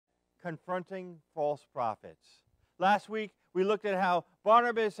confronting false prophets. Last week, we looked at how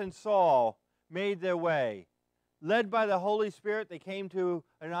Barnabas and Saul made their way. Led by the Holy Spirit, they came to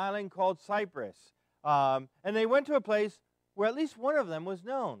an island called Cyprus. And they went to a place where at least one of them was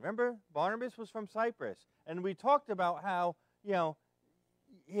known. Remember, Barnabas was from Cyprus. And we talked about how,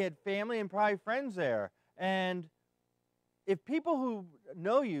 he had family and probably friends there. And if people who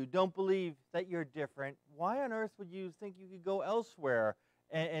know you don't believe that you're different, why on earth would you think you could go elsewhere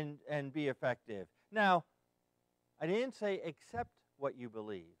and be effective? Now, I didn't say accept what you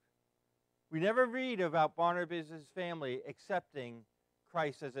believe. We never read about Barnabas' family accepting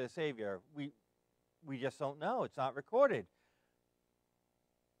Christ as a Savior. We just don't know. It's not recorded.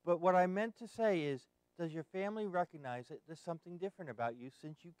 But what I meant to say is, does your family recognize that there's something different about you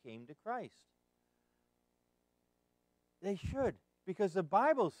since you came to Christ? They should, because the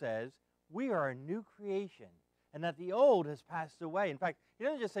Bible says we are a new creation and that the old has passed away. In fact, he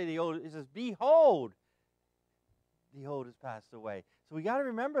doesn't just say the old, he says, behold, the old has passed away. So we got to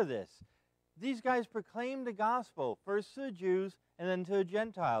remember this. These guys proclaimed the gospel, first to the Jews and then to the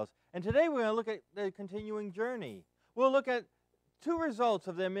Gentiles. And today we're going to look at the continuing journey. We'll look at two results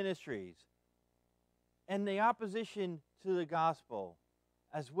of their ministries and the opposition to the gospel,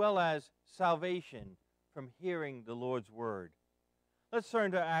 as well as salvation from hearing the Lord's word. Let's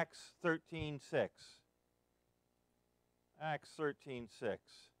turn to Acts 13:6. Acts 13:6.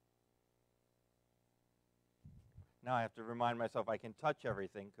 Now I have to remind myself I can touch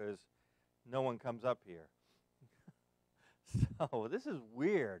everything because no one comes up here. So this is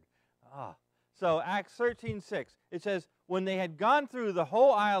weird. So Acts 13:6, it says, when they had gone through the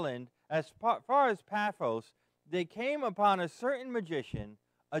whole island as far as Paphos, they came upon a certain magician,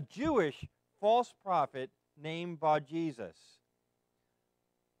 a Jewish false prophet named Bar-Jesus.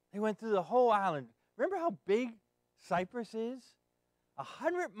 They went through the whole island. Remember how big Cyprus is?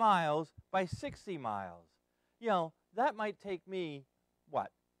 100 miles by 60 miles. That might take me,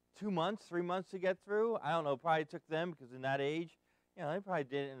 2 months, 3 months to get through? I don't know, probably took them because in that age, they probably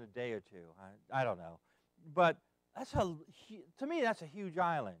did it in a day or two. I don't know. But to me, that's a huge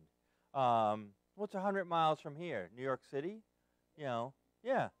island. What's 100 miles from here? New York City? Yeah.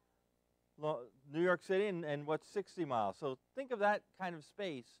 New York City and what's 60 miles? So think of that kind of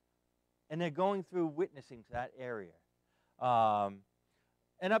space, and they're going through witnessing to that area.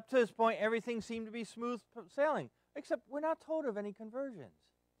 And up to this point, everything seemed to be smooth sailing, except we're not told of any conversions.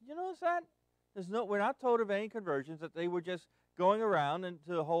 Did you notice that? We're not told of any conversions, that they were just going around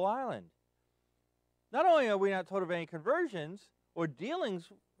into the whole island. Not only are we not told of any conversions or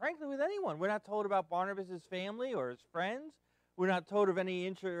dealings, frankly, with anyone. We're not told about Barnabas' family or his friends. We're not told of any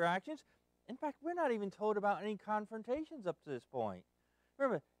interactions. In fact, we're not even told about any confrontations up to this point.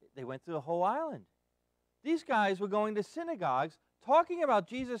 Remember, they went through the whole island. These guys were going to synagogues talking about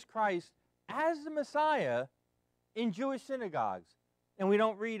Jesus Christ as the Messiah in Jewish synagogues. And we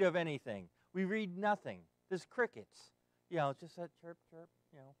don't read of anything. We read nothing. There's crickets. Just that chirp, chirp,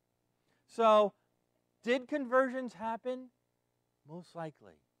 So, did conversions happen? Most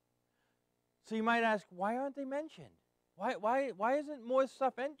likely. So you might ask, why aren't they mentioned? Why isn't more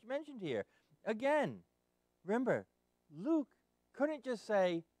stuff mentioned here? Again, remember, Luke couldn't just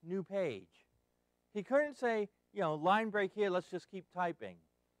say new page. He couldn't say, line break here, let's just keep typing.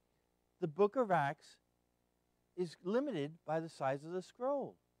 The book of Acts is limited by the size of the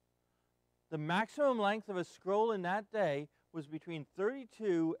scroll. The maximum length of a scroll in that day was between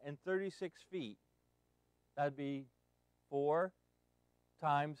 32 and 36 feet. That'd be 4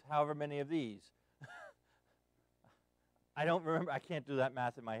 times however many of these. I don't remember. I can't do that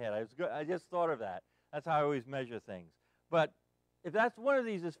math in my head. I just thought of that. That's how I always measure things. But if that's one of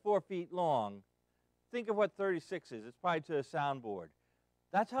these is 4 feet long, think of what 36 is. It's probably to a soundboard.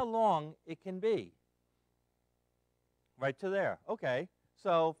 That's how long it can be. Right to there. Okay.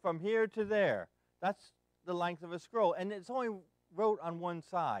 So from here to there, that's the length of a scroll. And it's only wrote on one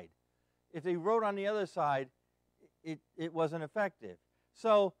side. If they wrote on the other side, it wasn't effective.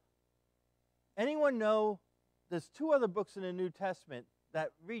 So anyone know there's 2 other books in the New Testament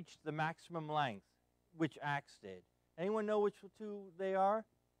that reached the maximum length, which Acts did. Anyone know which 2 they are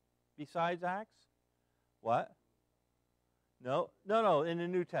besides Acts? What? No, in the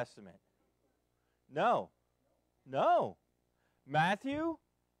New Testament. No. Matthew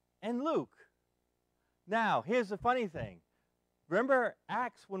and Luke. Now, here's the funny thing. Remember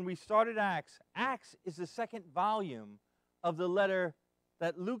Acts, when we started Acts is the second volume of the letter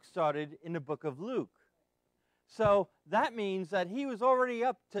that Luke started in the book of Luke. So that means that he was already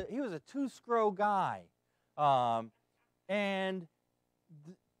he was a 2-scroll guy. And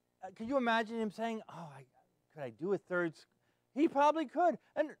can you imagine him saying, could I do a third? He probably could.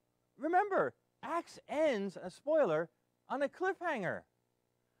 And remember, Acts ends, a spoiler, on a cliffhanger.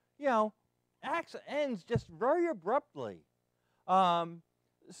 Acts ends just very abruptly.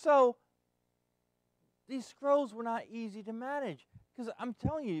 So these scrolls were not easy to manage. Because I'm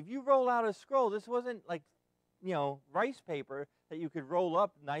telling you, if you roll out a scroll, this wasn't like, rice paper that you could roll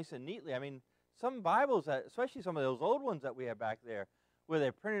up nice and neatly. I mean, some Bibles, especially some of those old ones that we have back there, where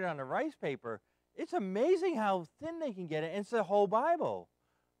they're printed on the rice paper, it's amazing how thin they can get it. And it's the whole Bible.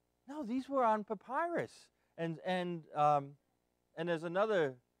 No, these were on papyrus. And there's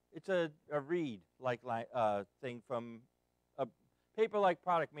another, it's a reed like thing from a paper-like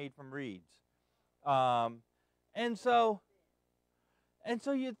product made from reeds. And so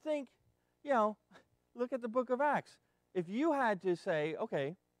you'd think, look at the book of Acts. If you had to say,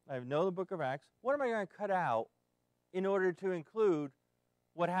 okay, I know the book of Acts, what am I going to cut out in order to include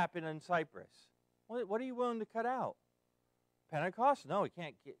what happened in Cyprus? What are you willing to cut out? Pentecost? No, we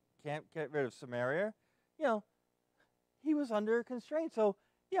can't get rid of Samaria. He was under a constraint. So,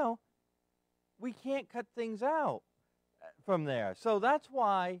 we can't cut things out from there. So that's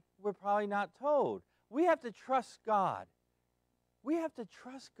why we're probably not told. We have to trust God. We have to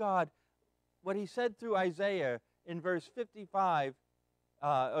trust God, what he said through Isaiah in verse 55,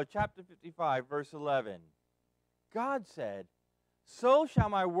 or chapter 55, verse 11. God said, "So shall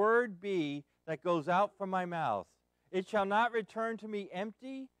my word be that goes out from my mouth. It shall not return to me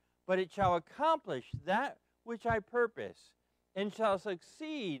empty, but it shall accomplish that which I purpose, and shall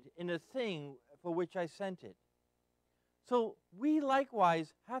succeed in the thing for which I sent it." So we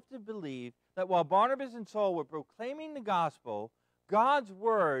likewise have to believe that while Barnabas and Saul were proclaiming the gospel, God's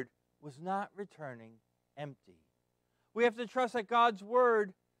word was not returning empty. We have to trust that God's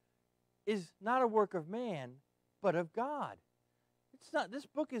word is not a work of man, but of God. It's not. This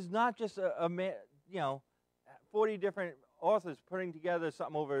book is not just a 40 different authors putting together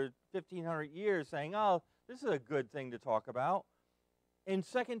something over 1,500 years saying, oh, this is a good thing to talk about. In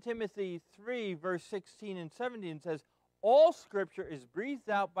 2 Timothy 3, verse 16 and 17, it says, "All Scripture is breathed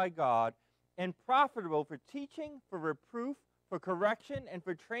out by God and profitable for teaching, for reproof, for correction, and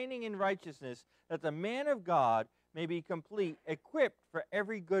for training in righteousness, that the man of God may be complete, equipped for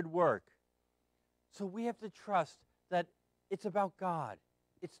every good work." So we have to trust that it's about God.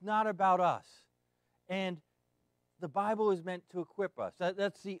 It's not about us. And the Bible is meant to equip us.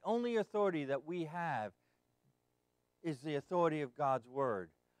 That's the only authority that we have, is the authority of God's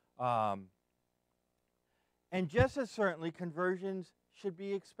word. And just as certainly, conversions should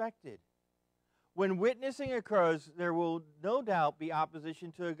be expected. When witnessing occurs, there will no doubt be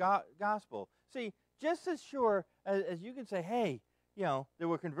opposition to the gospel. See, just as sure as you can say, hey, there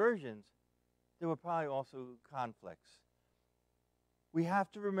were conversions, there were probably also conflicts. We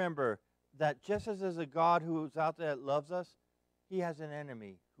have to remember that just as there's a God who's out there that loves us, he has an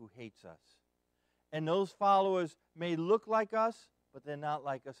enemy who hates us. And those followers may look like us, but they're not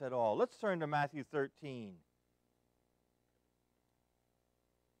like us at all. Let's turn to Matthew 13.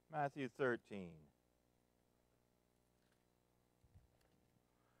 Matthew 13.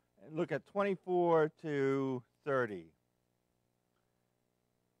 And look at 24 to 30.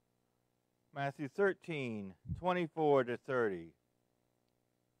 Matthew 13, 24 to 30.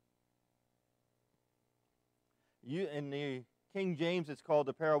 In the King James, it's called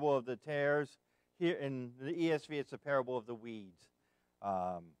the parable of the tares. Here in the ESV, it's the parable of the weeds.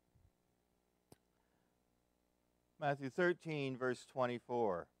 Matthew 13, verse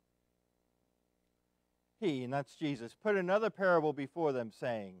 24. He, and that's Jesus, put another parable before them,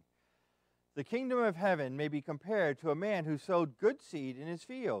 saying, "The kingdom of heaven may be compared to a man who sowed good seed in his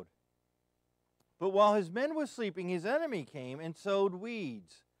field. But while his men were sleeping, his enemy came and sowed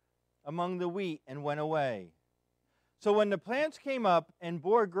weeds among the wheat and went away. So when the plants came up and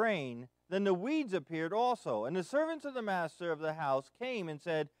bore grain, then the weeds appeared also. And the servants of the master of the house came and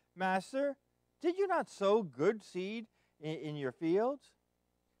said, 'Master, did you not sow good seed in your fields?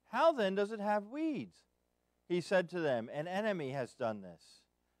 How then does it have weeds?' He said to them, 'An enemy has done this.'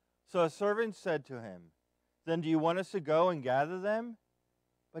 So a servant said to him, 'Then do you want us to go and gather them?'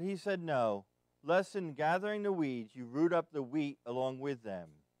 But he said, 'No, lest in gathering the weeds you root up the wheat along with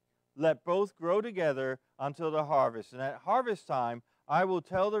them. Let both grow together until the harvest. And at harvest time I will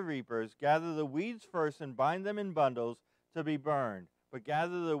tell the reapers, gather the weeds first and bind them in bundles to be burned, but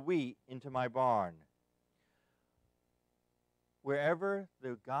gather the wheat into my barn.' Wherever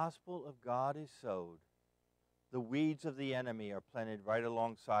the gospel of God is sowed, the weeds of the enemy are planted right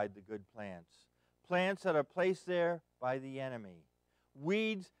alongside the good plants. Plants that are placed there by the enemy.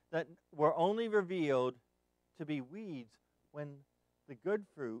 Weeds that were only revealed to be weeds when the good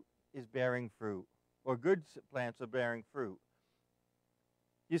fruit is bearing fruit, or good plants are bearing fruit.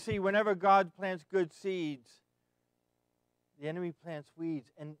 You see, whenever God plants good seeds, the enemy plants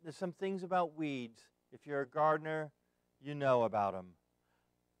weeds. And there's some things about weeds. If you're a gardener, you know about them.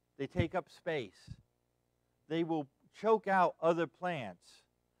 They take up space. They will choke out other plants.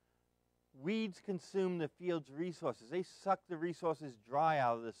 Weeds consume the field's resources. They suck the resources dry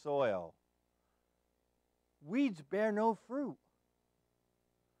out of the soil. Weeds bear no fruit.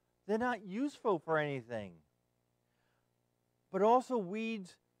 They're not useful for anything. But also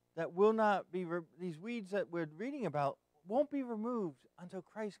weeds that will not be, these weeds that we're reading about won't be removed until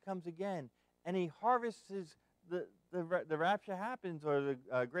Christ comes again. And he harvests the rapture happens, or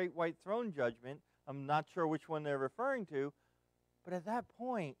the great white throne judgment. I'm not sure which one they're referring to. But at that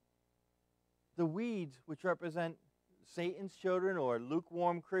point, the weeds, which represent Satan's children or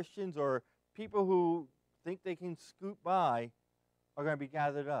lukewarm Christians or people who think they can scoot by, are going to be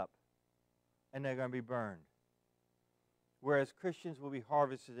gathered up and they're going to be burned. Whereas Christians will be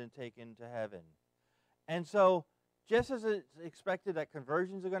harvested and taken to heaven. And so, just as it's expected that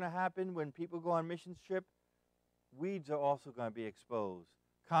conversions are going to happen when people go on mission trip, weeds are also going to be exposed.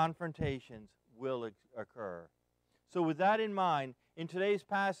 Confrontations will occur. So with that in mind, in today's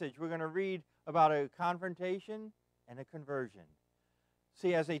passage, we're going to read about a confrontation and a conversion.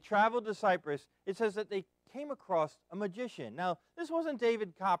 See, as they traveled to Cyprus, it says that they came across a magician. Now, this wasn't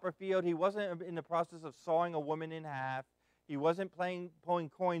David Copperfield. He wasn't in the process of sawing a woman in half. He wasn't pulling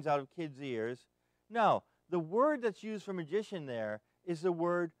coins out of kids' ears. No, the word that's used for magician there is the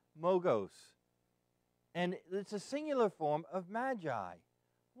word mogos. And it's a singular form of magi.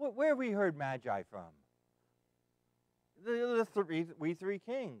 Where have we heard magi from? The three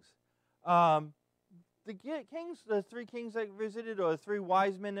kings. The three kings that visited, or the three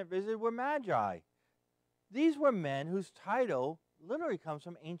wise men that visited, were magi. These were men whose title literally comes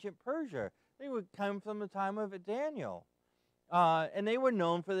from ancient Persia. They would come from the time of Daniel. And they were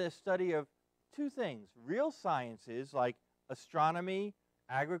known for their study of two things: real sciences like astronomy,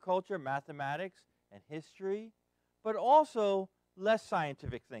 agriculture, mathematics, and history, but also less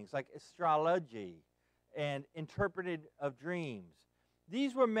scientific things like astrology and interpreted of dreams.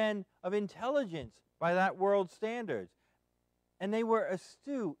 These were men of intelligence by that world's standards, and they were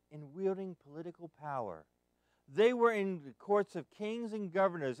astute in wielding political power. They were in the courts of kings and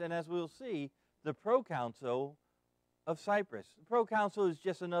governors, and as we'll see, the proconsul of Cyprus. The proconsul is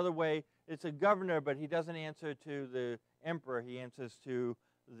just another way. It's a governor, but he doesn't answer to the emperor. He answers to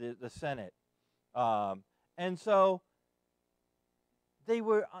the Senate. And so they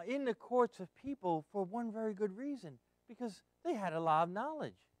were in the courts of people for one very good reason, because they had a lot of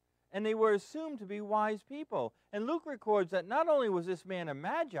knowledge, and they were assumed to be wise people. And Luke records that not only was this man a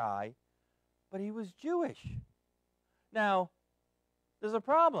magi, but he was Jewish. Now, there's a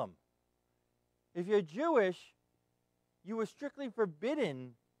problem. If you're Jewish, you were strictly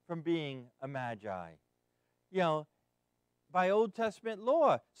forbidden from being a magi, by Old Testament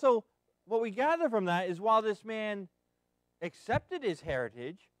law. So what we gather from that is, while this man accepted his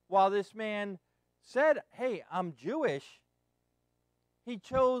heritage, while this man said, hey, I'm Jewish, he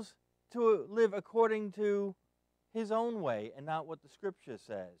chose to live according to his own way and not what the Scripture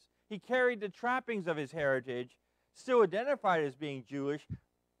says. He carried the trappings of his heritage, still identified as being Jewish,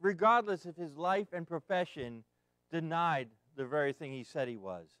 regardless if his life and profession denied the very thing he said he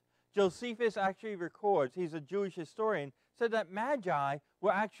was. Josephus actually records, he's a Jewish historian, said that magi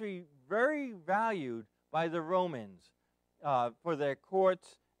were actually very valued by the Romans for their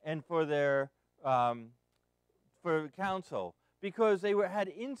courts and for their for council, because they had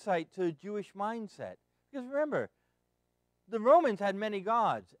insight to a Jewish mindset. Because remember, the Romans had many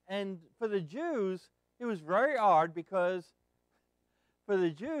gods, and for the Jews, it was very hard, because for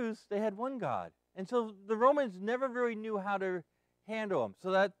the Jews, they had one God. And so the Romans never really knew how to handle them,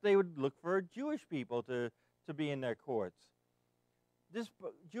 so that they would look for Jewish people to be in their courts. This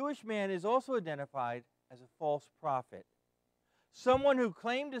Jewish man is also identified as a false prophet, someone who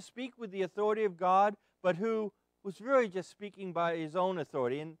claimed to speak with the authority of God, but who was really just speaking by his own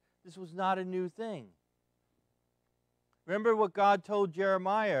authority, and this was not a new thing. Remember what God told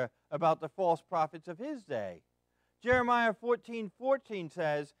Jeremiah about the false prophets of his day. Jeremiah 14:14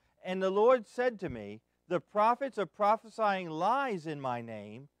 says, "And the Lord said to me, the prophets are prophesying lies in my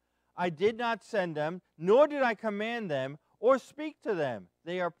name. I did not send them, nor did I command them, or speak to them.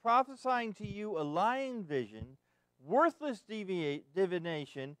 They are prophesying to you a lying vision, worthless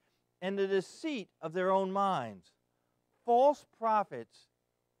divination, and the deceit of their own minds." False prophets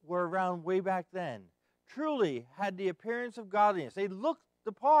were around way back then. Truly had the appearance of godliness. They looked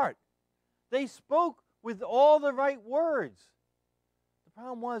the part. They spoke with all the right words. The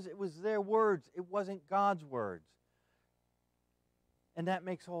problem was, it was their words. It wasn't God's words. And that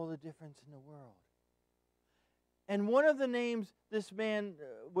makes all the difference in the world. And one of the names this man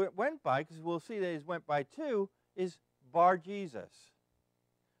went by, because we'll see that he went by two, is Bar Jesus,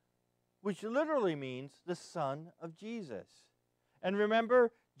 which literally means the son of Jesus. And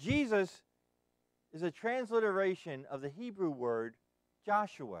remember, Jesus is a transliteration of the Hebrew word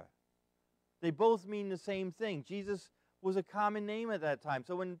Joshua. They both mean the same thing. Jesus was a common name at that time.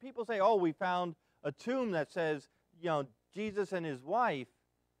 So when people say, oh, we found a tomb that says, Jesus and his wife,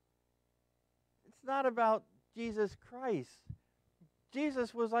 it's not about Jesus Christ.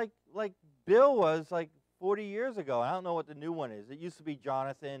 Jesus was like Bill was like 40 years ago. I don't know what the new one is. It used to be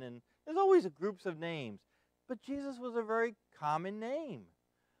Jonathan, and there's always groups of names. But Jesus was a very common name.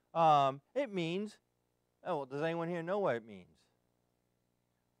 It means, does anyone here know what it means?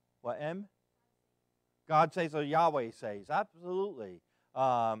 What, M? God says or Yahweh says. Absolutely.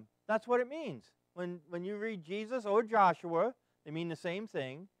 That's what it means. When you read Jesus or Joshua, they mean the same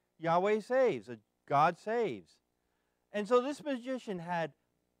thing. Yahweh saves. God saves. And so this magician had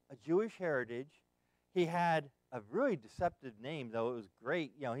a Jewish heritage. He had a really deceptive name, though it was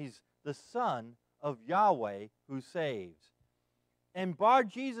great. He's the son of Yahweh who saves. And Bar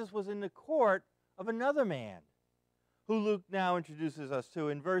Jesus was in the court of another man, who Luke now introduces us to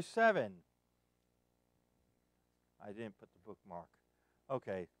in verse 7. I didn't put the bookmark.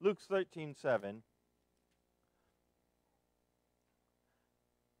 Okay, Luke 13:7.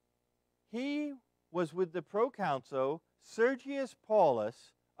 He was with the proconsul Sergius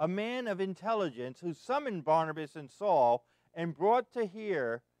Paulus, a man of intelligence, who summoned Barnabas and Saul and brought to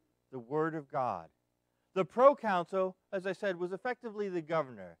hear the word of God. The proconsul, as I said, was effectively the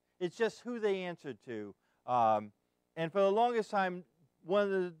governor. It's just who they answered to. And for the longest time,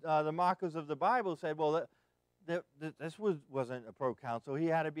 one of the mockers of the Bible said, well, this wasn't a proconsul. He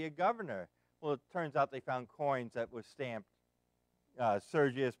had to be a governor. Well, it turns out they found coins that were stamped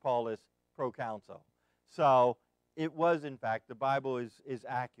Sergius Paulus proconsul. So it was, in fact, the Bible is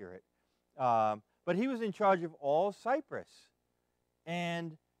accurate. But he was in charge of all Cyprus.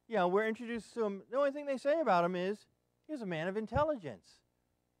 And, we're introduced to him. The only thing they say about him is he was a man of intelligence.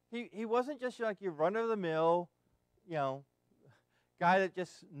 He wasn't just like your run-of-the-mill, guy that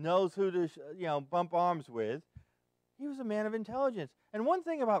just knows who to, bump arms with. He was a man of intelligence. And one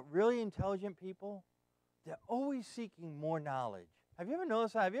thing about really intelligent people, they're always seeking more knowledge. Have you ever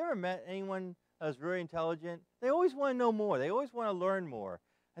noticed that? Have you ever met anyone that's really intelligent? They always want to know more. They always want to learn more.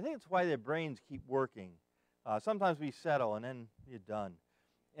 I think it's why their brains keep working. Sometimes we settle and then you're done.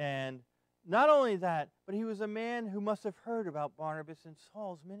 And not only that, but he was a man who must have heard about Barnabas and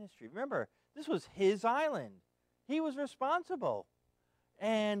Saul's ministry. Remember, this was his island. He was responsible.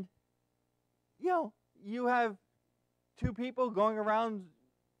 And, you have two people going around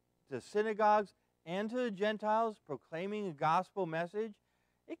to synagogues and to the Gentiles proclaiming a gospel message.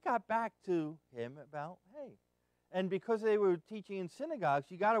 It got back to him about, hey. And because they were teaching in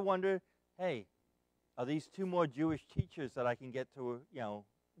synagogues, you got to wonder, hey, are these two more Jewish teachers that I can get to,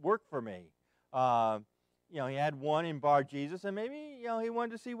 work for me? He had one in Bar Jesus, and maybe, he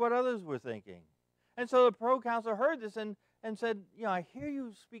wanted to see what others were thinking. And so the proconsul heard this and said, I hear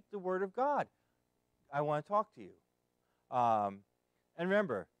you speak the word of God. I want to talk to you. And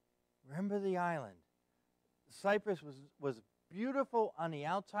remember the island. Cyprus was beautiful on the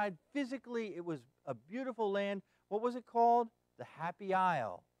outside. Physically, it was a beautiful land. What was it called? The Happy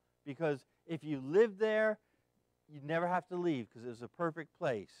Isle. Because if you lived there, you'd never have to leave because it was a perfect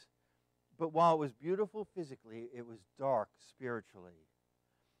place. But while it was beautiful physically, it was dark spiritually.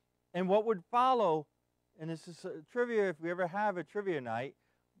 And what would follow, and this is trivia if we ever have a trivia night,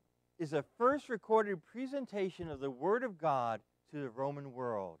 is a first recorded presentation of the Word of God to the Roman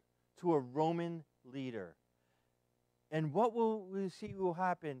world, to a Roman leader. And what we see will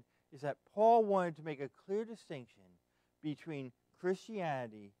happen is that Paul wanted to make a clear distinction between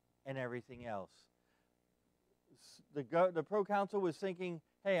Christianity and everything else. The proconsul was thinking,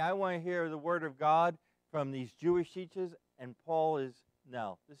 hey, I want to hear the Word of God from these Jewish teachers, and Paul is,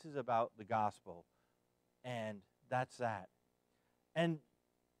 no, this is about the gospel. And that's that. And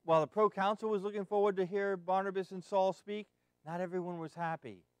while the proconsul was looking forward to hear Barnabas and Saul speak, not everyone was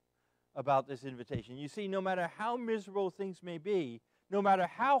happy about this invitation. You see, no matter how miserable things may be, no matter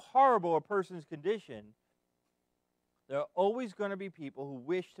how horrible a person's condition, there are always going to be people who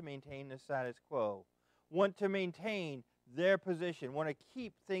wish to maintain the status quo, want to maintain their position, want to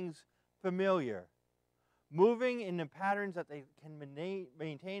keep things familiar, moving in the patterns that they can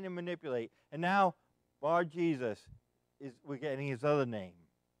maintain and manipulate. And now, Bar Jesus, we're getting his other name.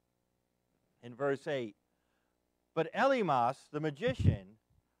 In verse 8, but Elymas, the magician,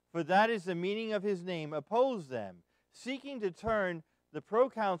 for that is the meaning of his name, opposed them, seeking to turn the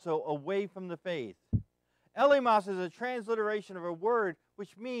proconsul away from the faith. Elymas is a transliteration of a word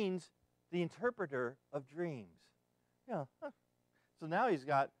which means the interpreter of dreams. So now he's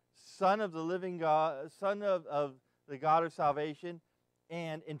got son of the living God, son of the God of salvation,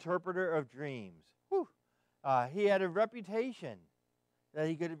 and interpreter of dreams. He had a reputation that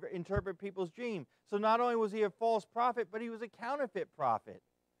he could interpret people's dreams. So not only was he a false prophet, but he was a counterfeit prophet.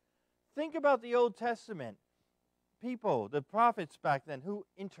 Think about the Old Testament people, the prophets back then, who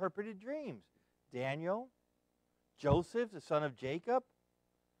interpreted dreams. Daniel, Joseph, the son of Jacob.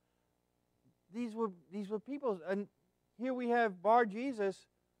 These were people. And here we have Bar Jesus,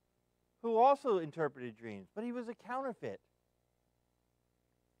 who also interpreted dreams, but he was a counterfeit.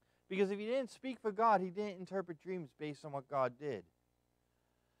 Because if he didn't speak for God, he didn't interpret dreams based on what God did.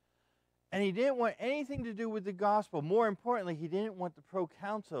 And he didn't want anything to do with the gospel. More importantly, he didn't want the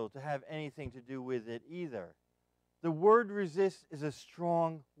proconsul to have anything to do with it either. The word resist is a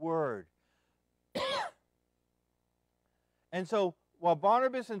strong word. And so, while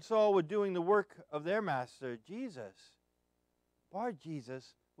Barnabas and Saul were doing the work of their master, Jesus, Bar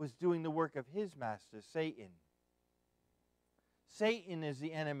Jesus was doing the work of his master, Satan. Satan is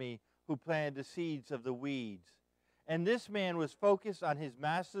the enemy who planted the seeds of the weeds. And this man was focused on his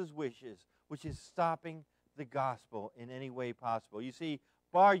master's wishes, which is stopping the gospel in any way possible. You see,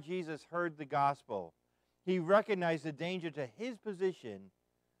 Bar Jesus heard the gospel. He recognized the danger to his position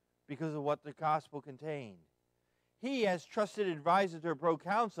because of what the gospel contained. He, as trusted advisor to a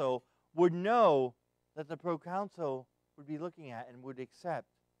proconsul, would know that the proconsul would be looking at and would accept.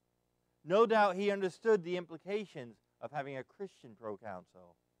 No doubt he understood the implications of having a Christian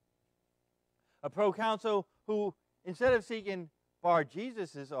proconsul. A proconsul who, instead of seeking Bar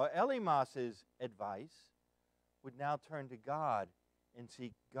Jesus's or Elymas's advice, would now turn to God and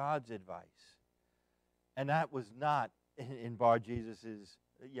seek God's advice. And that was not in Bar Jesus's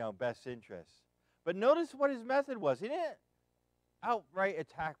best interest. But notice what his method was. He didn't outright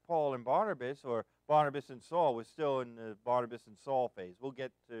attack Paul and Barnabas, or Barnabas and Saul. We're still in the Barnabas and Saul phase. We'll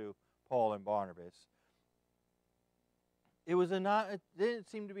get to Paul and Barnabas. It didn't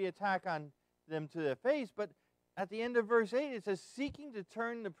seem to be an attack on them to their face, but at the end of verse 8 it says, seeking to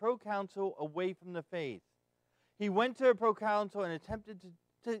turn the proconsul away from the faith. He went to a proconsul and attempted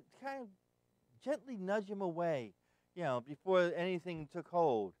to kind of gently nudge him away, before anything took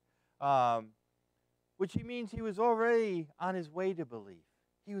hold. Which means he was already on his way to belief.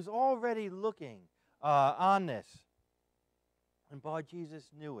 He was already looking on this. And Bar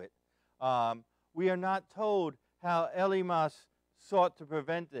Jesus knew it. We are not told how Elymas sought to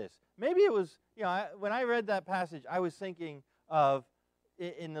prevent this. Maybe it was, when I read that passage, I was thinking of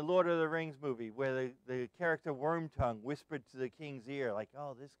in the Lord of the Rings movie, where the character Wormtongue whispered to the king's ear, like,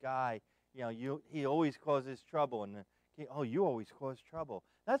 oh, this guy, he always causes trouble. And the king, oh, you always cause trouble.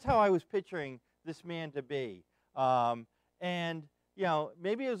 That's how I was picturing this man to be. And,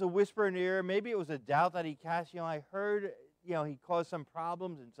 maybe it was a whisper in the ear. Maybe it was a doubt that he cast. I heard, he caused some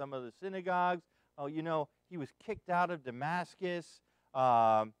problems in some of the synagogues. Oh, he was kicked out of Damascus.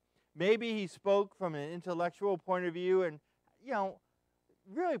 Maybe he spoke from an intellectual point of view. And,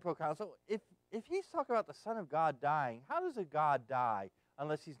 really, proconsul, if he's talking about the Son of God dying, how does a God die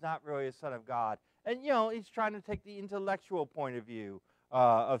unless he's not really a Son of God? And, he's trying to take the intellectual point of view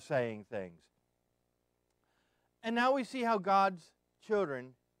of saying things. And now we see how God's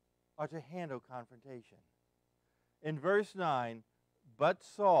children are to handle confrontation. In verse 9, but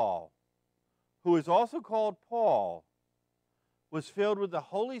Saul, who is also called Paul, was filled with the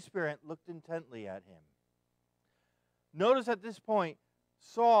Holy Spirit, looked intently at him. Notice at this point,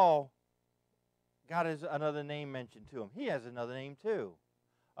 Saul got another name mentioned to him. He has another name too.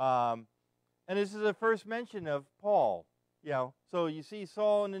 And this is the first mention of Paul. So you see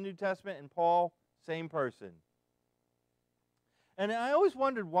Saul in the New Testament and Paul, same person. And I always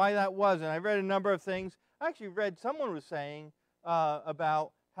wondered why that was, and I read a number of things. I actually read someone was saying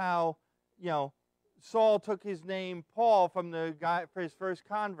about how, Saul took his name Paul from the guy for his first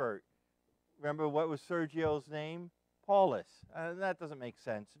convert. Remember what was Sergio's name? Paulus. That doesn't make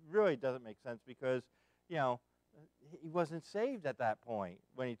sense. It really doesn't make sense because, he wasn't saved at that point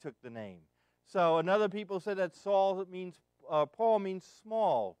when he took the name. So another people said that Paul means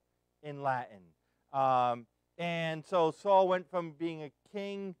small in Latin. And so Saul went from being a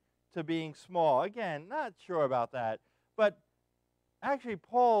king to being small. Again, not sure about that. But actually,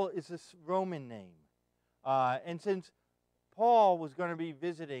 Paul is a Roman name. And since Paul was going to be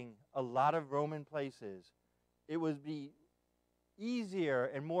visiting a lot of Roman places, it would be easier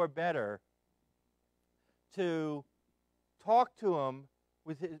and more better to talk to him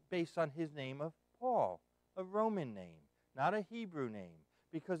based on his name of Paul, a Roman name. not a Hebrew name.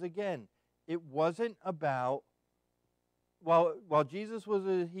 Because again, it wasn't about, while Jesus was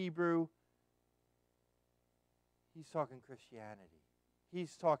a Hebrew, he's talking Christianity.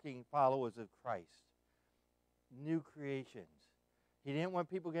 He's talking followers of Christ, new creations. He didn't want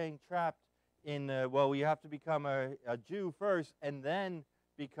people getting trapped in, you have to become a Jew first and then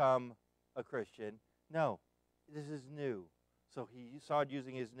become a Christian. No, this is new. So he started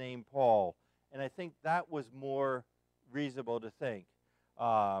using his name Paul. And I think that was more reasonable to think.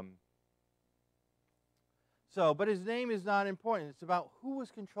 But his name is not important. It's about who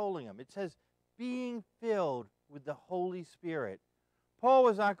was controlling him. It says, being filled with the Holy Spirit. Paul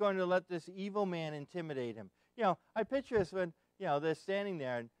was not going to let this evil man intimidate him. I picture this when, they're standing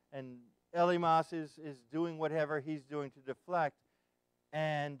there and Elymas is doing whatever he's doing to deflect,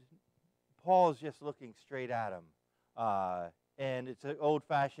 and Paul's just looking straight at him. And it's an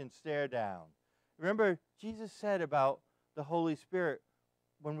old-fashioned stare down. Remember, Jesus said about the Holy Spirit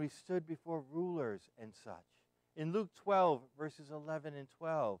when we stood before rulers and such. In Luke 12, verses 11 and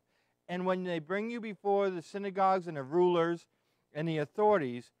 12. And when they bring you before the synagogues and the rulers and the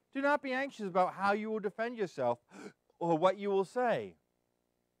authorities, do not be anxious about how you will defend yourself or what you will say.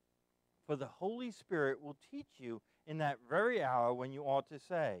 For the Holy Spirit will teach you in that very hour when you ought to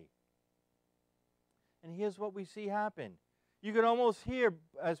say. And here's what we see happen. You can almost hear,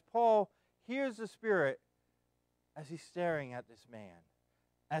 as Paul hears the Spirit, as he's staring at this man,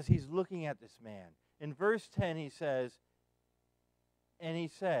 as he's looking at this man. In verse 10 he says, and he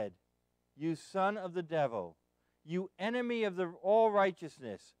said, you son of the devil, you enemy of all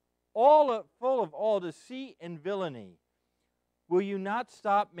righteousness, full of all deceit and villainy, will you not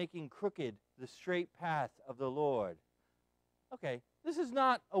stop making crooked the straight path of the Lord? Okay, this is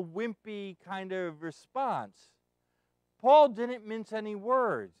not a wimpy kind of response. Paul didn't mince any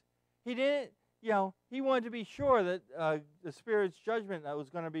words. He didn't, he wanted to be sure that the Spirit's judgment that was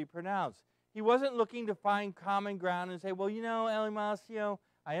going to be pronounced. He wasn't looking to find common ground and say, well, Elymas,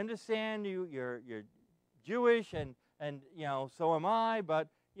 I understand you're Jewish and so am I, but,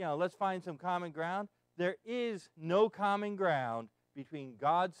 let's find some common ground. There is no common ground between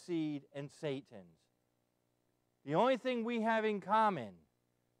God's seed and Satan's. The only thing we have in common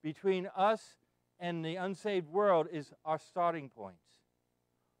between us and the unsaved world is our starting points.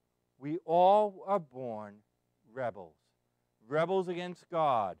 We all are born rebels, rebels against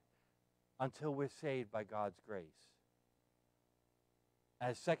God until we're saved by God's grace.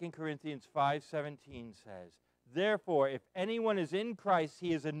 As 2 Corinthians 5:17 says, therefore, if anyone is in Christ,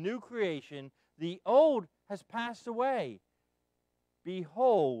 he is a new creation. The old has passed away.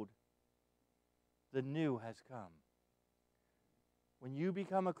 Behold, the new has come. When you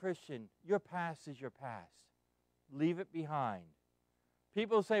become a Christian, your past is your past. Leave it behind.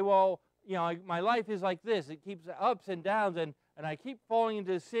 People say, well, my life is like this. It keeps ups and downs, and I keep falling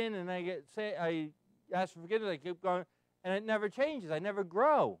into sin, and I ask for forgiveness, I keep going, and it never changes. I never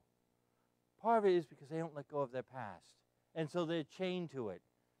grow. Part of it is because they don't let go of their past, and so they're chained to it.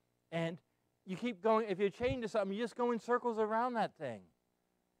 And you keep going. If you're chained to something, you just go in circles around that thing.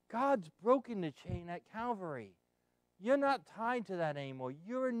 God's broken the chain at Calvary. You're not tied to that anymore.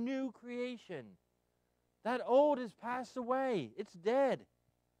 You're a new creation. That old has passed away. It's dead.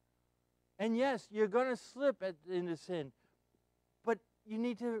 And yes, you're going to slip into sin, but you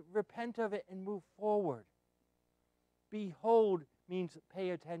need to repent of it and move forward. Behold means pay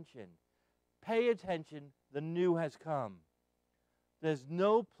attention. Pay attention, the new has come. There's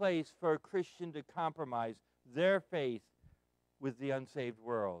no place for a Christian to compromise their faith with the unsaved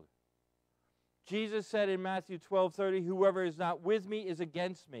world. Jesus said in Matthew 12:30, whoever is not with me is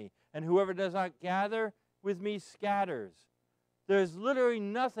against me, and whoever does not gather with me scatters. There's literally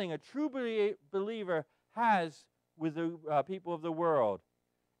nothing a true believer has with the people of the world.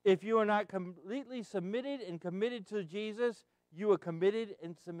 If you are not completely submitted and committed to Jesus, you are committed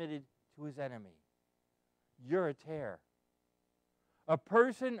and submitted to his enemy. You're a tare. A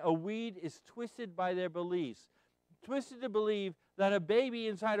person, a weed, is twisted by their beliefs, twisted to believe that a baby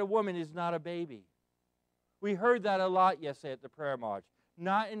inside a woman is not a baby. We heard that a lot yesterday at the prayer march.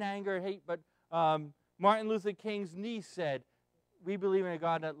 Not in anger or hate, but Martin Luther King's niece said, we believe in a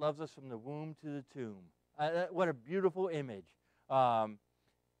God that loves us from the womb to the tomb. What a beautiful image. They're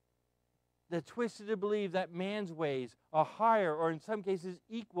twisted to believe that man's ways are higher or in some cases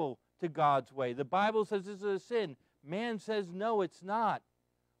equal to God's way. The Bible says this is a sin. Man says no, it's not.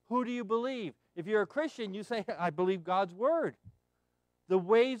 Who do you believe? If you're a Christian, you say, I believe God's word. The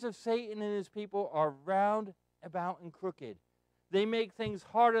ways of Satan and his people are round about and crooked. They make things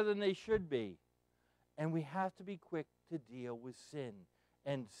harder than they should be. And we have to be quick to deal with sin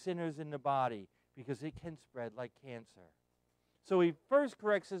and sinners in the body because it can spread like cancer. So he first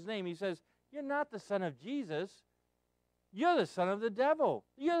corrects his name. He says, you're not the son of Jesus. You're the son of the devil.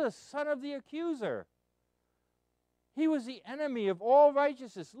 You're the son of the accuser. He was the enemy of all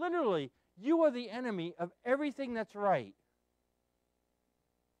righteousness. Literally, you are the enemy of everything that's right.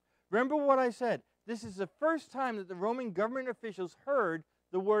 Remember what I said. This is the first time that the Roman government officials heard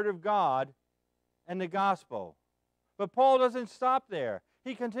the word of God and the gospel. But Paul doesn't stop there.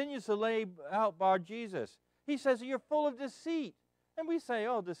 He continues to lay out Bar Jesus. He says, you're full of deceit. And we say,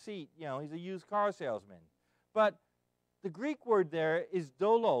 oh, deceit, he's a used car salesman. But the Greek word there is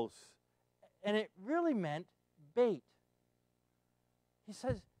dolos, and it really meant bait. He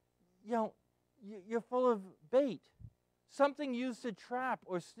says, you're full of bait, something used to trap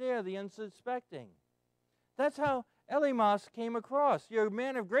or snare the unsuspecting. That's how Elymas came across. You're a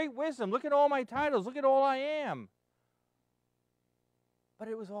man of great wisdom. Look at all my titles. Look at all I am. But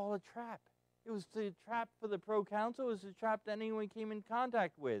it was all a trap. It was the trap for the proconsul. It was the trap that anyone came in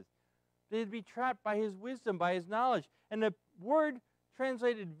contact with. They'd be trapped by his wisdom, by his knowledge. And the word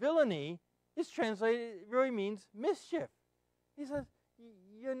translated villainy is translated, it really means mischief. He says,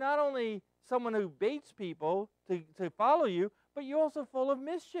 you're not only someone who baits people to follow you, but you're also full of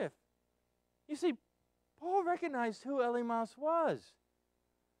mischief. You see, Paul recognized who Elymas was.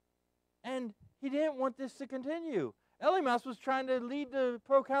 And he didn't want this to continue. Elymas was trying to lead the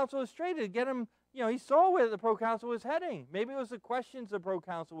proconsul astray to get him, he saw where the proconsul was heading. Maybe it was the questions the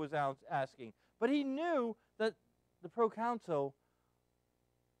proconsul was asking. But he knew that the proconsul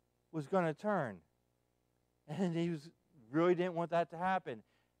was going to turn. And he really didn't want that to happen.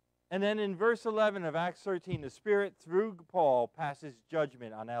 And then in verse 11 of Acts 13, the Spirit, through Paul, passes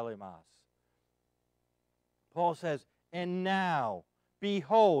judgment on Elymas. Paul says, and now,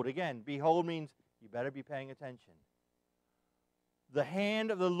 behold. Again, behold means you better be paying attention. The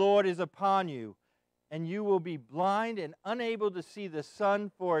hand of the Lord is upon you, and you will be blind and unable to see the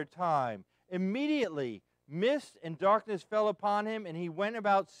sun for a time. Immediately, mist and darkness fell upon him, and he went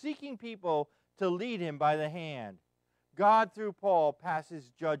about seeking people to lead him by the hand. God, through Paul,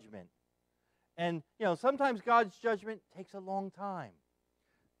 passes judgment. And, sometimes God's judgment takes a long time.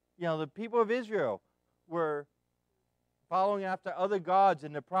 The people of Israel were following after other gods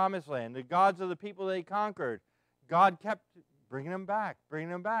in the promised land, the gods of the people they conquered. God kept bringing them back,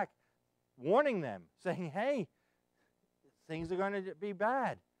 warning them, saying, hey, things are going to be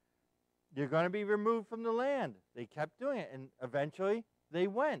bad. You're going to be removed from the land. They kept doing it, and eventually they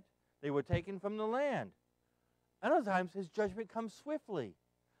went. They were taken from the land. Other times his judgment comes swiftly,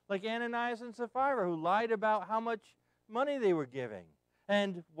 like Ananias and Sapphira, who lied about how much money they were giving.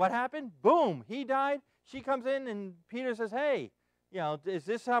 And what happened? Boom, he died. She comes in, and Peter says, hey, is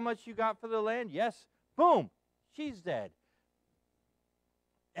this how much you got for the land? Yes. Boom, she's dead.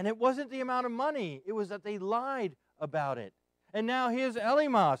 And it wasn't the amount of money. It was that they lied about it. And now here's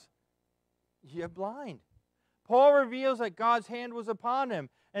Elymas. You're blind. Paul reveals that God's hand was upon him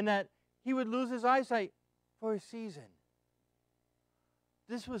and that he would lose his eyesight for a season.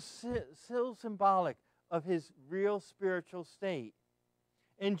 This was still symbolic of his real spiritual state.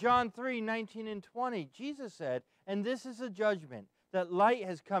 In John 3:19 and 20, Jesus said, and this is the judgment, that light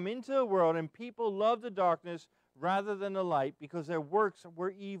has come into the world, and people love the darkness rather than the light, because their works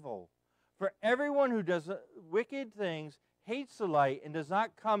were evil. For everyone who does wicked things hates the light and does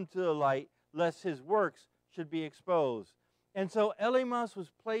not come to the light, lest his works should be exposed. And so Elymas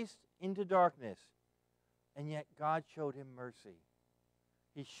was placed into darkness, and yet God showed him mercy.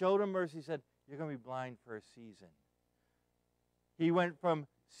 He showed him mercy. He said, you're going to be blind for a season. He went from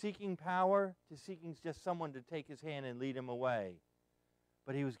seeking power to seeking just someone to take his hand and lead him away.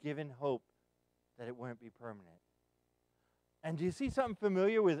 But he was given hope that it wouldn't be permanent. And do you see something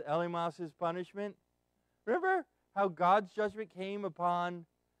familiar with Elymas' punishment? Remember how God's judgment came upon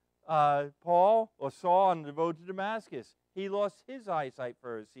Paul or Saul on the road to Damascus? He lost his eyesight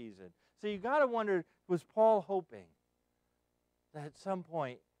for a season. So you got to wonder, was Paul hoping that at some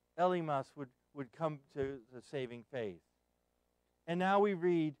point Elymas would come to the saving faith? And now we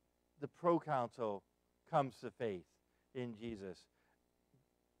read the proconsul comes to faith in Jesus.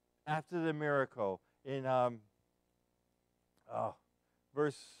 After the miracle in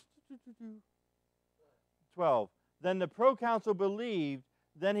verse 12. Then the proconsul believed,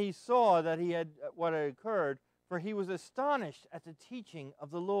 then he saw that he had what had occurred, for he was astonished at the teaching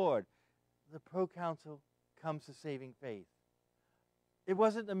of the Lord. The proconsul comes to saving faith. It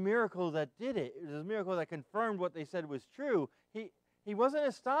wasn't the miracle that did it. It was a miracle that confirmed what they said was true. He wasn't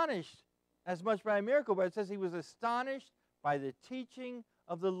astonished as much by a miracle, but it says he was astonished by the teaching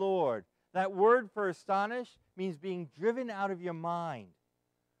of the Lord. That word for astonished means being driven out of your mind.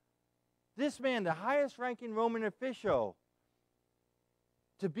 This man, the highest ranking Roman official,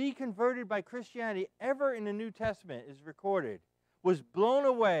 to be converted by Christianity ever in the New Testament is recorded was blown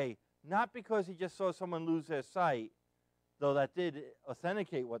away, not because he just saw someone lose their sight, though that did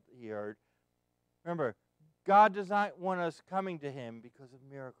authenticate what he heard. Remember, God does not want us coming to him because of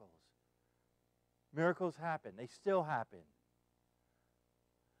miracles. Miracles happen. They still happen.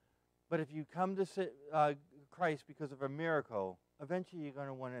 But if you come to Christ because of a miracle, eventually you're going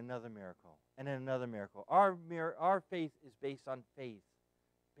to want another miracle and then another miracle. Our faith is based on faith,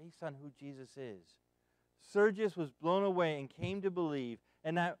 based on who Jesus is. Sergius was blown away and came to believe.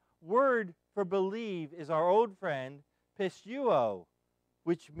 And that word for believe is our old friend, pisteuo,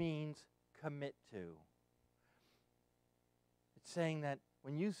 which means commit to. It's saying that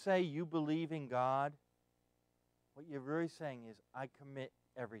when you say you believe in God, what you're really saying is, I commit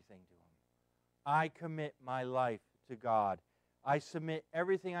everything to him. I commit my life to God. I submit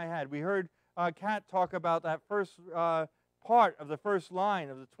everything I had. We heard Kat talk about that first part of the first line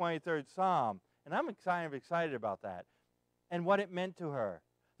of the 23rd Psalm. And I'm kind of excited about that and what it meant to her.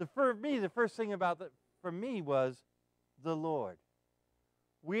 For me, the first thing about that for me was the Lord.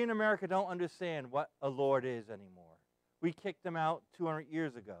 We in America don't understand what a Lord is anymore. We kicked them out 200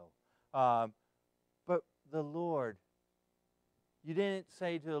 years ago. But the Lord, you didn't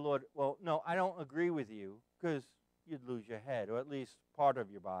say to the Lord, well, no, I don't agree with you, because you'd lose your head, or at least part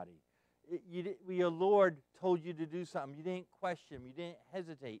of your body. Your Lord told you to do something. You didn't question. You didn't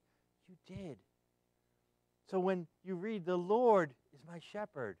hesitate. You did. So when you read, the Lord is my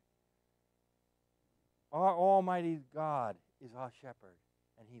shepherd. Our Almighty God is our shepherd,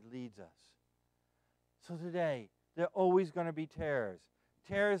 and he leads us. So today, there are always going to be tares.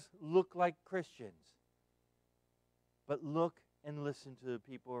 Tares look like Christians. But look and listen to the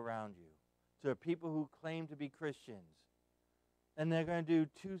people around you, to the people who claim to be Christians. And they're going to do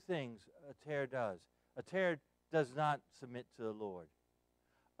two things a tare does. A tare does not submit to the Lord.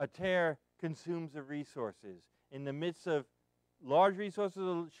 A tare consumes the resources. In the midst of large resources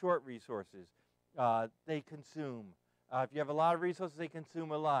or short resources, they consume. If you have a lot of resources, they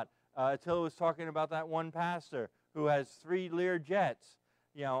consume a lot. Attila was talking about that one pastor who has 3 Lear jets.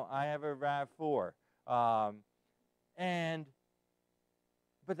 You know, I have a RAV4.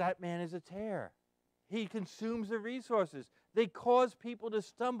 But that man is a tare. He consumes the resources. They cause people to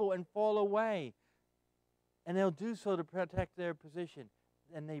stumble and fall away. And they'll do so to protect their position.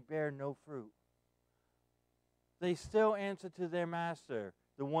 And they bear no fruit. They still answer to their master,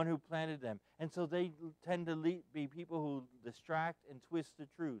 the one who planted them. And so they tend to be people who distract and twist the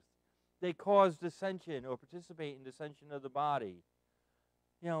truth. They cause dissension or participate in dissension of the body.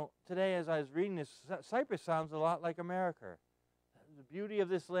 You know, today as I was reading this, Cyprus sounds a lot like America. The beauty of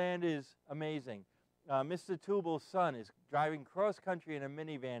this land is amazing. Mr. Tubal's son is driving cross-country in a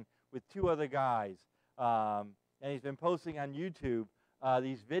minivan with 2 other guys. And he's been posting on YouTube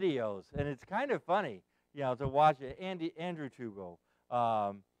these videos. And it's kind of funny, you know, to watch it. Andrew Tubal.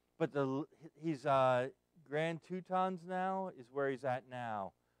 But he's Grand Teutons now is where he's at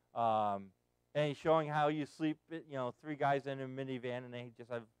now. And he's showing how you sleep, you know, 3 guys in a minivan, and they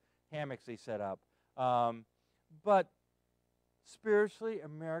just have hammocks they set up. But spiritually,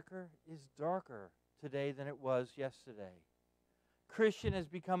 America is darker today than it was yesterday. Christian has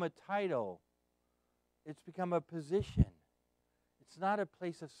become a title. It's become a position. It's not a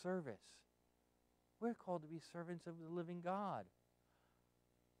place of service. We're called to be servants of the living God.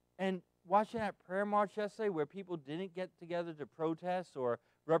 And watching that prayer march yesterday where people didn't get together to protest or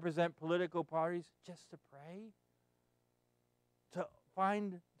represent political parties, just to pray, to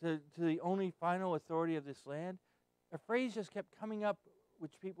find to the only final authority of this land, a phrase just kept coming up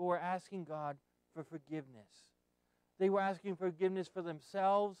which people were asking God for forgiveness. They were asking forgiveness for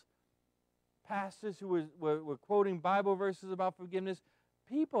themselves. Pastors who were quoting Bible verses about forgiveness.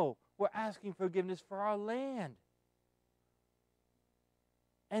 People were asking forgiveness for our land.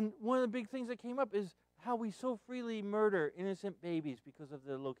 And one of the big things that came up is how we so freely murder innocent babies because of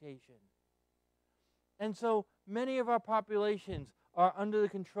their location. And so many of our populations are under the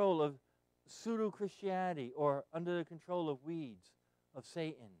control of pseudo-Christianity or under the control of weeds, of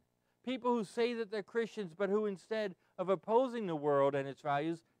Satan. People who say that they're Christians but who instead of opposing the world and its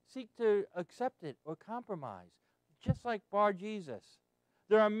values seek to accept it or compromise, just like Bar Jesus.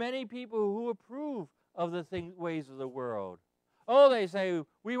 There are many people who approve of the ways of the world. Oh, they say,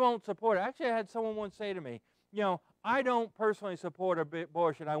 we won't support it. Actually, I had someone once say to me, you know, I don't personally support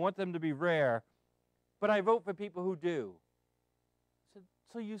abortion. I want them to be rare, but I vote for people who do. I said,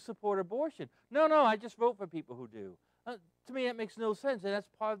 so you support abortion? No, I just vote for people who do. To me, that makes no sense, and that's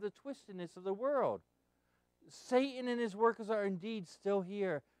part of the twistiness of the world. Satan and his workers are indeed still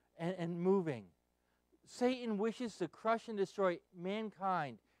here and moving. Satan wishes to crush and destroy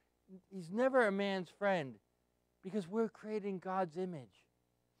mankind. He's never a man's friend because we're created in God's image.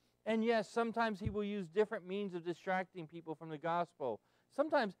 And yes, sometimes he will use different means of distracting people from the gospel.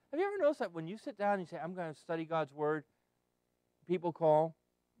 Sometimes, have you ever noticed that when you sit down and you say, I'm going to study God's word, people call,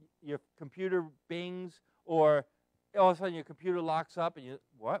 your computer bings, or all of a sudden your computer locks up and you,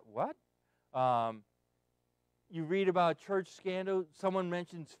 what? You read about a church scandal, someone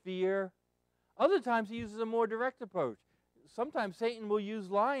mentions fear. Other times he uses a more direct approach. Sometimes Satan will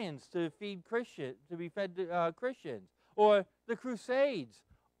use lions to feed to be fed to Christians, or the Crusades,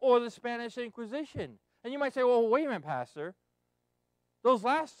 or the Spanish Inquisition. And you might say, well, wait a minute, Pastor. Those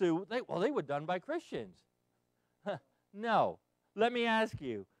last two, they were done by Christians. No. Let me ask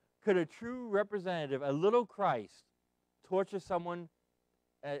you, could a true representative, a little Christ, torture someone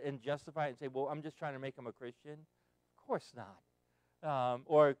and justify it and say, well, I'm just trying to make him a Christian? Of course not.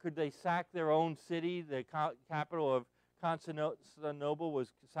 Or could they sack their own city? The capital of Constantinople was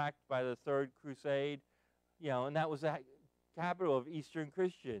sacked by the Third Crusade, and that was the capital of Eastern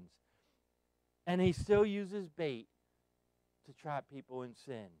Christians. And he still uses bait to trap people in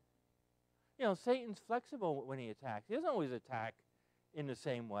sin. Satan's flexible when he attacks. He doesn't always attack in the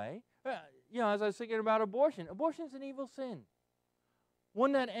same way. As I was thinking about abortion, abortion's an evil sin,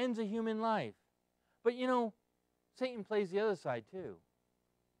 one that ends a human life. But, Satan plays the other side too.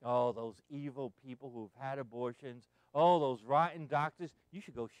 Oh, those evil people who've had abortions. Oh, those rotten doctors. You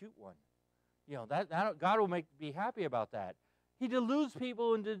should go shoot one. That God will be happy about that. He deludes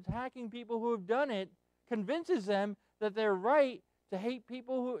people into attacking people who have done it, convinces them that they're right to hate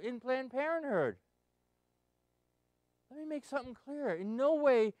people who in Planned Parenthood. Let me make something clear. In no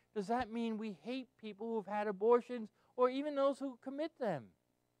way does that mean we hate people who have had abortions or even those who commit them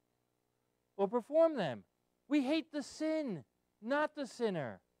or perform them. We hate the sin, not the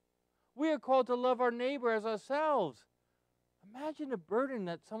sinner. We are called to love our neighbor as ourselves. Imagine the burden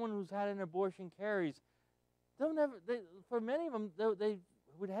that someone who's had an abortion carries. For many of them, they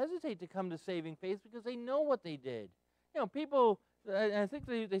would hesitate to come to saving faith because they know what they did. People, and I think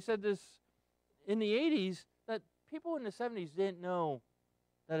they said this in the 80s, that people in the 70s didn't know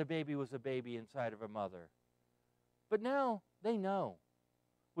that a baby was a baby inside of a mother. But now they know.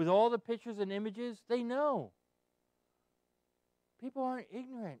 With all the pictures and images, they know. People aren't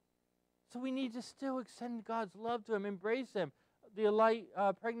ignorant. So we need to still extend God's love to them, embrace them. The Alight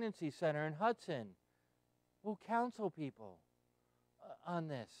Pregnancy Center in Hudson will counsel people on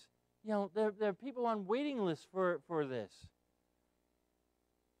this. There are people on waiting lists for this.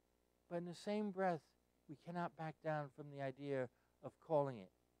 But in the same breath, we cannot back down from the idea of calling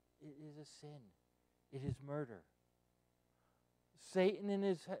it. It is a sin. It is murder. Satan and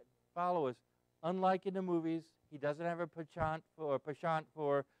his followers, unlike in the movies, he doesn't have a penchant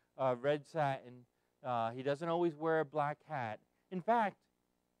for red satin. He doesn't always wear a black hat. In fact,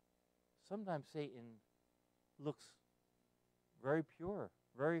 sometimes Satan looks very pure,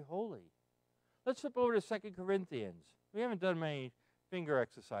 very holy. Let's flip over to 2 Corinthians. We haven't done many finger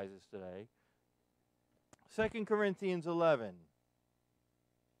exercises today. 2 Corinthians 11.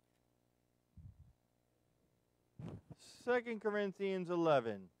 2 Corinthians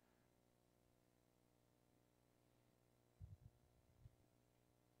 11.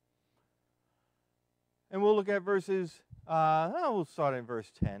 And we'll look at verses, we'll start in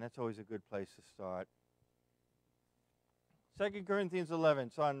verse 10. That's always a good place to start. 2 Corinthians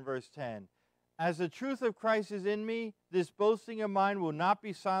 11, starting in verse 10. As the truth of Christ is in me, this boasting of mine will not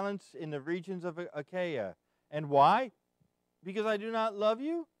be silenced in the regions of Achaia. And why? Because I do not love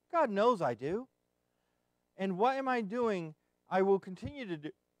you? God knows I do. And what am I doing? I will continue to do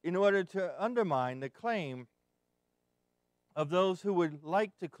in order to undermine the claim of those who would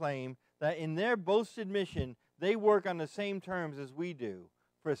like to claim that in their boasted mission they work on the same terms as we do.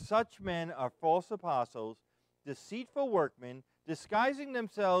 For such men are false apostles, deceitful workmen, disguising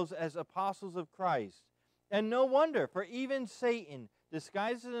themselves as apostles of Christ. And no wonder, for even Satan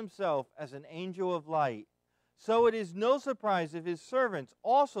disguises himself as an angel of light. So it is no surprise if his servants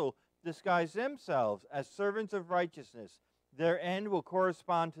also disguise themselves as servants of righteousness. Their end will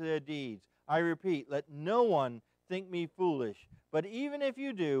correspond to their deeds. I repeat, let no one think me foolish. But even if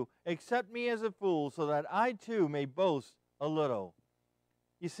you do, accept me as a fool, so that I too may boast a little.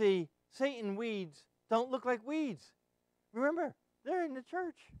 You see, Satan weeds don't look like weeds. Remember, they're in the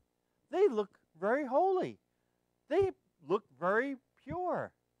church. They look very holy. They look very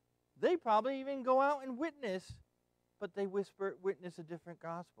pure. They probably even go out and witness, but they witness a different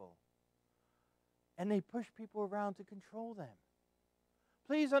gospel. And they push people around to control them.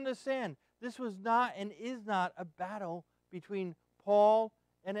 Please understand, this was not and is not a battle between Paul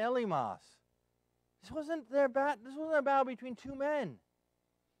and Elymas. This wasn't a battle between two men.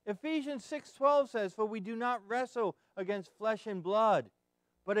 Ephesians 6:12 says, "For we do not wrestle against flesh and blood,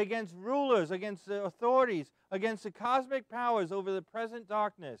 but against rulers, against the authorities, against the cosmic powers over the present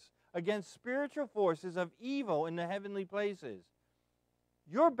darkness, against spiritual forces of evil in the heavenly places."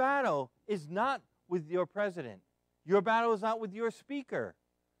 Your battle is not with your president. Your battle is not with your speaker.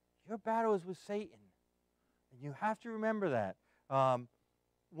 Your battle is with Satan. And you have to remember that.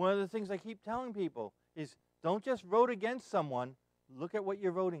 One of the things I keep telling people is don't just vote against someone. Look at what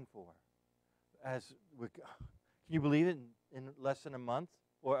you're voting for. Can you believe it? In less than a month,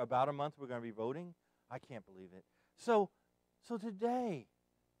 or about a month, we're going to be voting? I can't believe it. So today,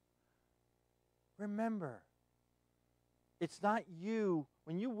 remember, it's not you.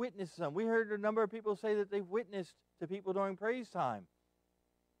 When you witness them, we heard a number of people say that they've witnessed to people during praise time.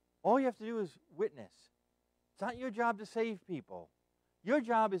 All you have to do is witness. It's not your job to save people. Your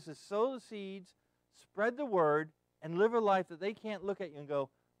job is to sow the seeds, spread the word, and live a life that they can't look at you and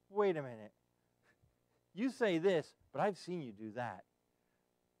go, wait a minute. You say this, but I've seen you do that.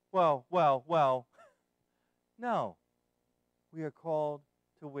 Well. No. We are called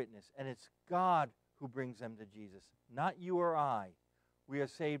to witness, and it's God who brings them to Jesus, not you or I. We are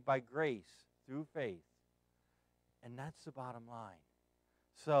saved by grace through faith, and that's the bottom line.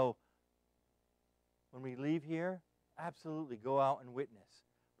 So when we leave here, absolutely go out and witness,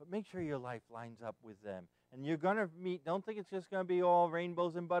 but make sure your life lines up with them. And you're going to meet, don't think it's just going to be all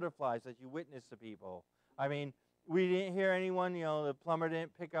rainbows and butterflies as you witness to people. I mean, we didn't hear anyone, the plumber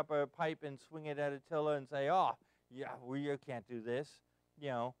didn't pick up a pipe and swing it at Attila and say, oh, yeah, you can't do this.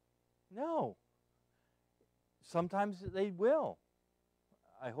 No. Sometimes they will.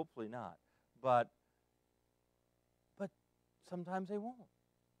 Hopefully not. But sometimes they won't.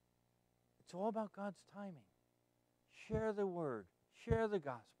 It's all about God's timing. Share the word. Share the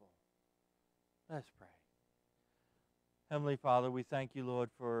gospel. Let's pray. Heavenly Father, we thank you, Lord,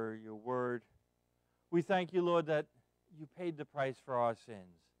 for your word. We thank you, Lord, that you paid the price for our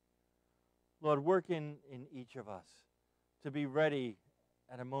sins. Lord, work in each of us to be ready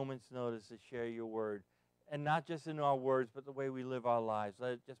at a moment's notice to share your word. And not just in our words, but the way we live our lives.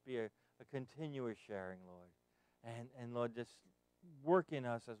 Let it just be a continuous sharing, Lord. And Lord, just work in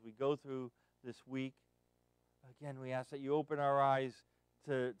us as we go through this week. Again, we ask that you open our eyes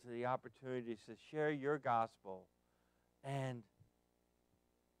to the opportunities to share your gospel. And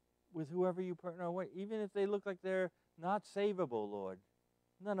with whoever you put in our way, even if they look like they're not savable, Lord,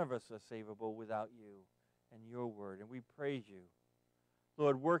 none of us are savable without you and your word. And we praise you.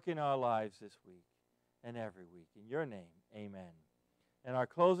 Lord, work in our lives this week and every week. In your name, amen. And our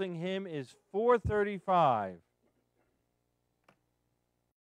closing hymn is 435.